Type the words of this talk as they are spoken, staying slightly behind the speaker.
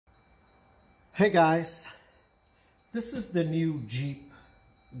Hey guys, this is the new Jeep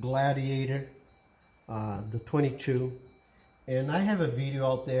Gladiator, the 22, and I have a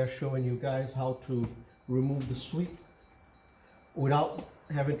video out there showing you guys how to remove the sweep without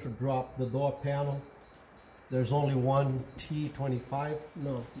having to drop the door panel. There's only one T25,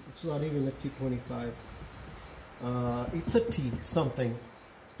 no, it's not even a T25, it's a T something,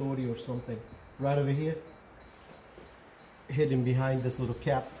 30 or something, right over here, hidden behind this little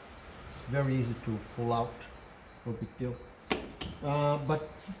cap. It's very easy to pull out, no big deal. But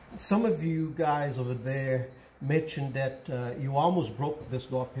some of you guys over there mentioned that you almost broke this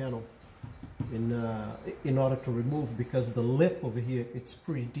door panel in order to remove, because the lip over here, it's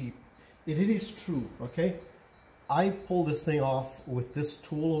pretty deep. It is true, okay? I pull this thing off with this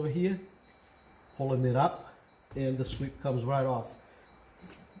tool over here, pulling it up, and the sweep comes right off.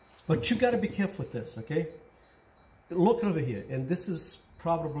 But you got to be careful with this, okay? Look over here, and this is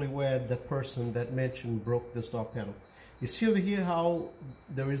probably where the person that mentioned broke this door panel. You see over here how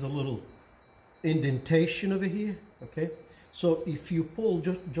there is a little indentation over here, okay? So if you pull,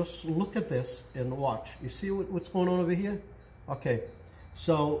 just look at this and watch. You see what's going on over here? Okay,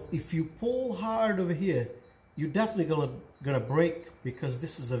 so if you pull hard over here, you're definitely gonna break, because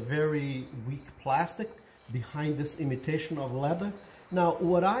this is a very weak plastic behind this imitation of leather. Now,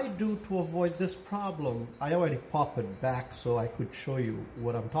 what I do to avoid this problem, I already popped it back so I could show you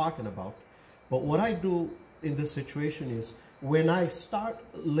what I'm talking about. But what I do in this situation is, when I start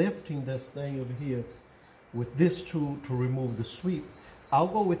lifting this thing over here with this tool to remove the sweep, I'll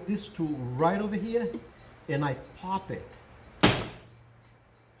go with this tool right over here and I pop it.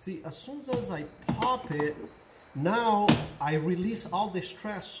 See, as soon as I pop it, now I release all the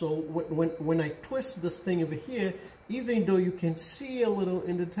stress. So when I twist this thing over here, even though you can see a little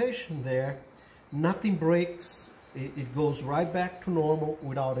indentation there, nothing breaks. It goes right back to normal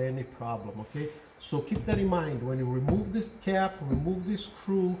without any problem, okay? So keep that in mind. When you remove this cap, remove this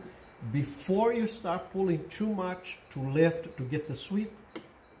screw, before you start pulling too much to lift to get the sweep,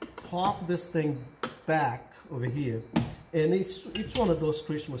 pop this thing back over here. And it's one of those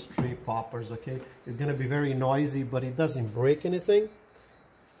Christmas tree poppers, okay? It's gonna be very noisy, but it doesn't break anything.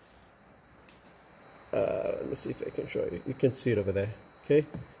 Let me see if I can show you. You can see it over there, okay?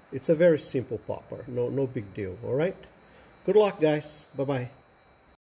 It's a very simple popper, no big deal, all right? Good luck, guys. Bye-bye.